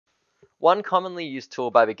One commonly used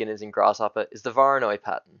tool by beginners in Grasshopper is the Voronoi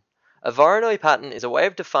pattern. A Voronoi pattern is a way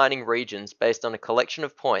of defining regions based on a collection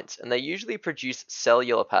of points, and they usually produce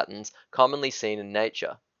cellular patterns commonly seen in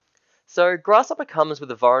nature. So Grasshopper comes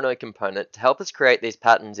with a Voronoi component to help us create these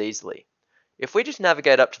patterns easily. If we just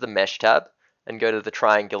navigate up to the Mesh tab and go to the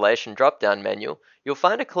Triangulation drop-down menu, you'll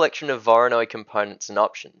find a collection of Voronoi components and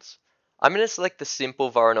options. I'm going to select the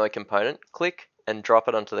simple Voronoi component, click, and drop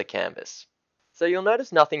it onto the canvas. So you'll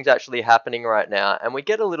notice nothing's actually happening right now, and we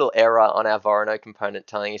get a little error on our Voronoi component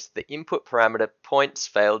telling us the input parameter points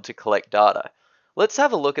failed to collect data. Let's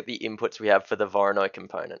have a look at the inputs we have for the Voronoi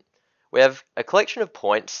component. We have a collection of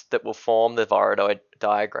points that will form the Voronoi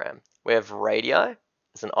diagram. We have radii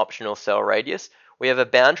as an optional cell radius. We have a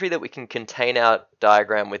boundary that we can contain our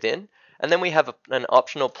diagram within, and then we have an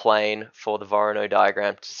optional plane for the Voronoi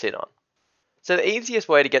diagram to sit on. So the easiest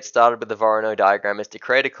way to get started with the Voronoi diagram is to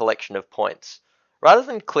create a collection of points. Rather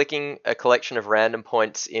than clicking a collection of random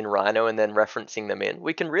points in Rhino and then referencing them in,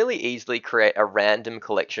 we can really easily create a random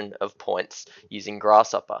collection of points using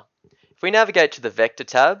Grasshopper. If we navigate to the Vector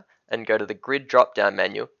tab and go to the Grid drop-down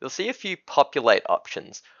menu, you'll see a few populate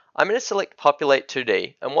options. I'm going to select Populate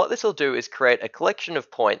 2D, and what this will do is create a collection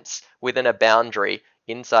of points within a boundary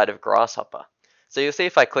inside of Grasshopper. So you'll see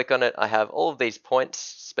if I click on it, I have all of these points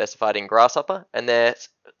specified in Grasshopper, and they're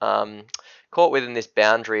caught within this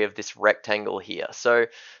boundary of this rectangle here. So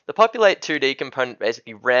the Populate 2D component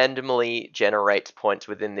basically randomly generates points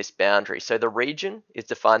within this boundary. So the region is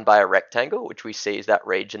defined by a rectangle, which we see is that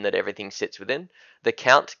region that everything sits within. The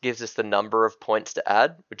count gives us the number of points to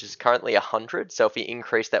add, which is currently 100. So if we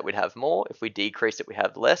increase that, we'd have more. If we decrease it, we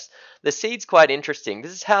have less. The seed's quite interesting.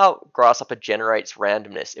 This is how Grasshopper generates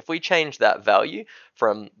randomness. If we change that value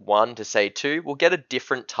from 1 to say 2, we'll get a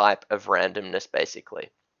different type of randomness basically.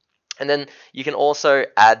 And then you can also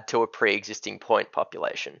add to a pre-existing point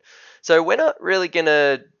population. So we're not really going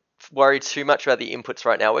to worry too much about the inputs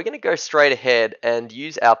right now. We're going to go straight ahead and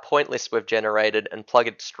use our point list we've generated and plug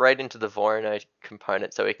it straight into the Voronoi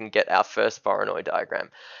component so we can get our first Voronoi diagram.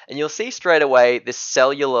 And you'll see straight away this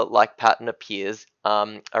cellular-like pattern appears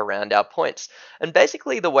around our points. And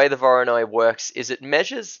basically the way the Voronoi works is it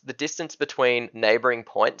measures the distance between neighboring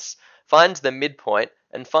points, finds the midpoint,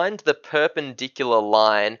 and finds the perpendicular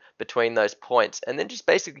line between those points, and then just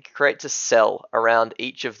basically creates a cell around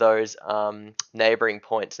each of those neighboring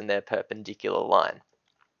points in their perpendicular line.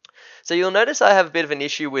 So you'll notice I have a bit of an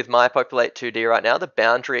issue with my Populate 2D right now. The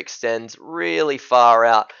boundary extends really far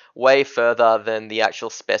out, way further than the actual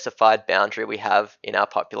specified boundary we have in our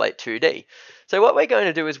Populate 2D. So what we're going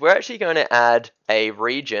to do is we're actually going to add a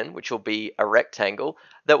region, which will be a rectangle,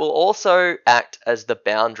 that will also act as the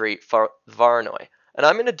boundary for Voronoi. And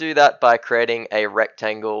I'm going to do that by creating a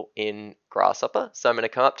rectangle in Grasshopper. So I'm going to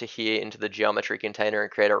come up to here into the geometry container and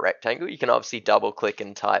create a rectangle. You can obviously double click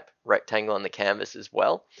and type rectangle on the canvas as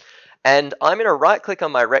well. And I'm going to right click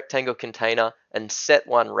on my rectangle container and set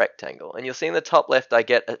one rectangle. And you'll see in the top left I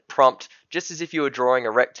get a prompt just as if you were drawing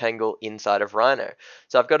a rectangle inside of Rhino.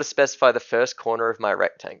 So I've got to specify the first corner of my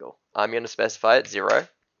rectangle. I'm going to specify it 0.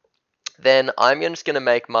 Then I'm just going to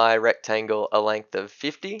make my rectangle a length of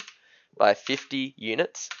 50 by 50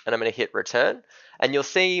 units, and I'm going to hit return, and you'll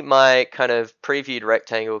see my kind of previewed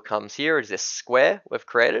rectangle comes here as this square we've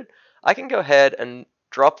created. I can go ahead and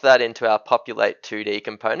drop that into our Populate 2D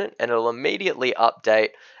component, and it'll immediately update,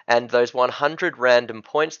 and those 100 random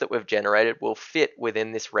points that we've generated will fit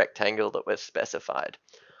within this rectangle that we've specified.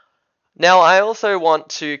 Now I also want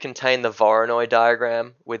to contain the Voronoi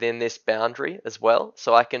diagram within this boundary as well,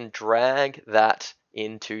 so I can drag that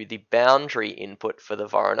into the boundary input for the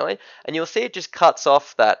Voronoi, and you'll see it just cuts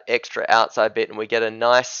off that extra outside bit and we get a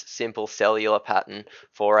nice simple cellular pattern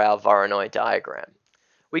for our Voronoi diagram.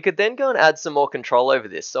 We could then go and add some more control over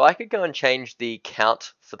this, so I could go and change the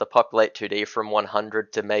count for the Populate 2D from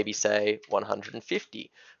 100 to maybe say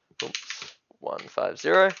 150. Oops,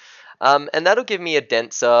 150. And that'll give me a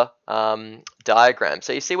denser diagram.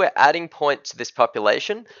 So you see we're adding points to this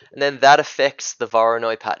population, and then that affects the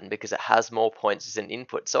Voronoi pattern because it has more points as an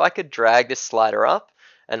input. So I could drag this slider up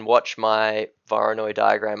and watch my Voronoi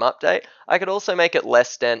diagram update. I could also make it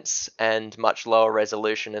less dense and much lower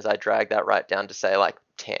resolution as I drag that right down to say like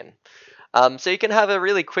 10. So you can have a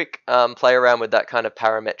really quick play around with that kind of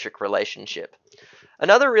parametric relationship.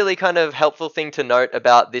 Another really kind of helpful thing to note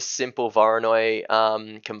about this simple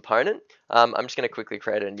Voronoi component, I'm just going to quickly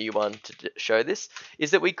create a new one to show this,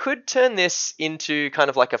 is that we could turn this into kind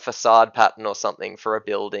of like a facade pattern or something for a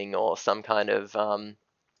building or some kind of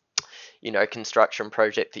construction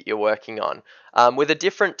project that you're working on with a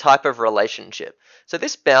different type of relationship. So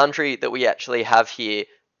this boundary that we actually have here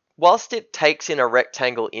whilst it takes in a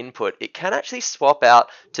rectangle input, it can actually swap out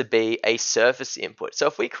to be a surface input. So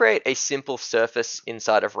if we create a simple surface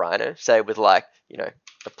inside of Rhino, say with like,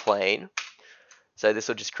 a plane, so this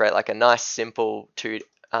will just create like a nice simple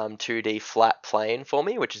 2D flat plane for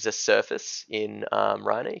me, which is a surface in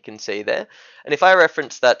Rhino, you can see there. And if I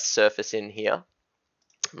reference that surface in here,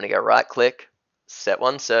 I'm going to go right click, set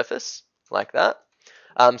one surface, like that.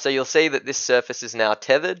 So you'll see that this surface is now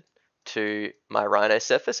tethered to my Rhino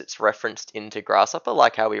surface. It's referenced into Grasshopper,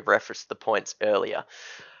 like how we referenced the points earlier.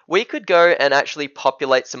 We could go and actually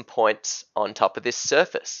populate some points on top of this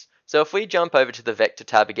surface. So if we jump over to the Vector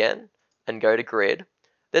tab again and go to Grid,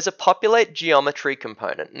 there's a Populate Geometry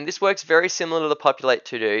component. And this works very similar to the Populate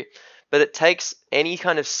To-Do, but it takes any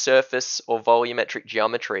kind of surface or volumetric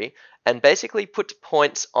geometry and basically puts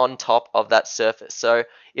points on top of that surface. So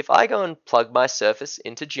if I go and plug my surface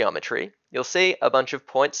into geometry, you'll see a bunch of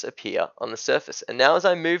points appear on the surface. And now as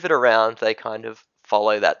I move it around, they kind of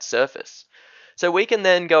follow that surface. So we can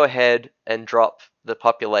then go ahead and drop the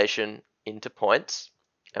population into points,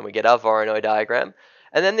 and we get our Voronoi diagram.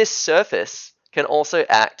 And then this surface can also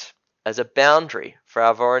act as a boundary for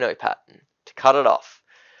our Voronoi pattern to cut it off.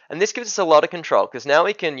 And this gives us a lot of control because now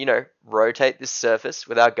we can, rotate this surface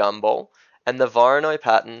with our gumball, and the Voronoi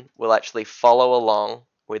pattern will actually follow along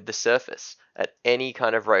with the surface at any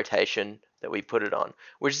kind of rotation that we put it on,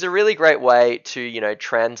 which is a really great way to,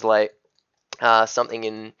 translate something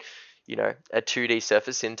in, a 2D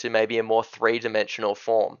surface into maybe a more three-dimensional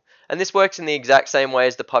form. And this works in the exact same way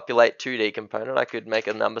as the Populate 2D component. I could make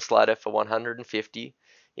a number slider for 150,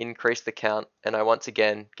 increase the count, and I once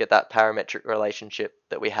again get that parametric relationship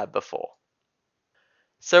that we had before.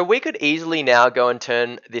 So we could easily now go and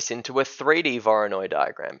turn this into a 3D Voronoi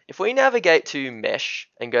diagram. If we navigate to Mesh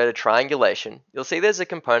and go to Triangulation, you'll see there's a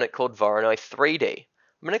component called Voronoi 3D.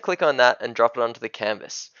 I'm going to click on that and drop it onto the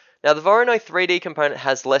canvas. Now the Voronoi 3D component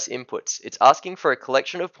has less inputs. It's asking for a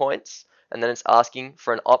collection of points, and then it's asking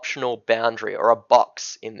for an optional boundary, or a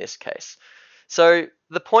box in this case. So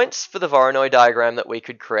the points for the Voronoi diagram that we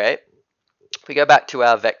could create, if we go back to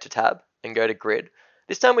our Vector tab and go to Grid,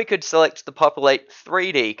 this time we could select the Populate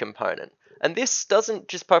 3D component. And this doesn't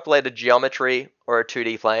just populate a geometry or a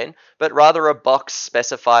 2D plane, but rather a box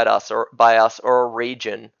specified by us or a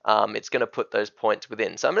region it's going to put those points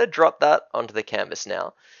within. So I'm going to drop that onto the canvas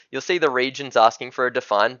now. You'll see the region's asking for a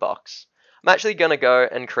defined box. I'm actually going to go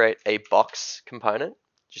and create a box component,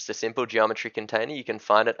 just a simple geometry container. You can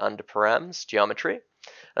find it under Params, Geometry.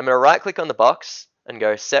 I'm going to right click on the box and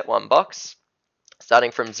go Set One Box, starting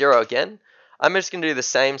from 0 again. I'm just going to do the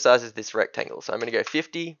same size as this rectangle. So I'm going to go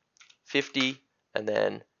 50, 50, and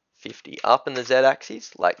then 50 up in the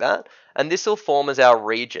z-axis, like that. And this will form as our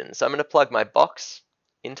region. So I'm going to plug my box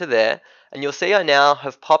into there, and you'll see I now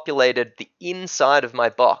have populated the inside of my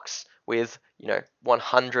box with,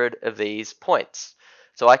 100 of these points.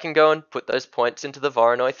 So I can go and put those points into the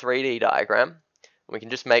Voronoi 3D diagram. We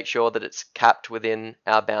can just make sure that it's capped within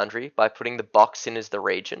our boundary by putting the box in as the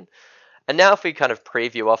region. And now if we kind of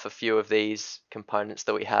preview off a few of these components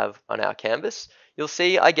that we have on our canvas, you'll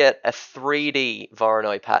see I get a 3D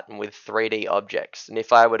Voronoi pattern with 3D objects. And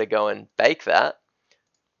if I were to go and bake that,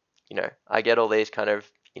 I get all these kind of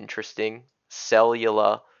interesting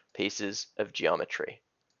cellular pieces of geometry.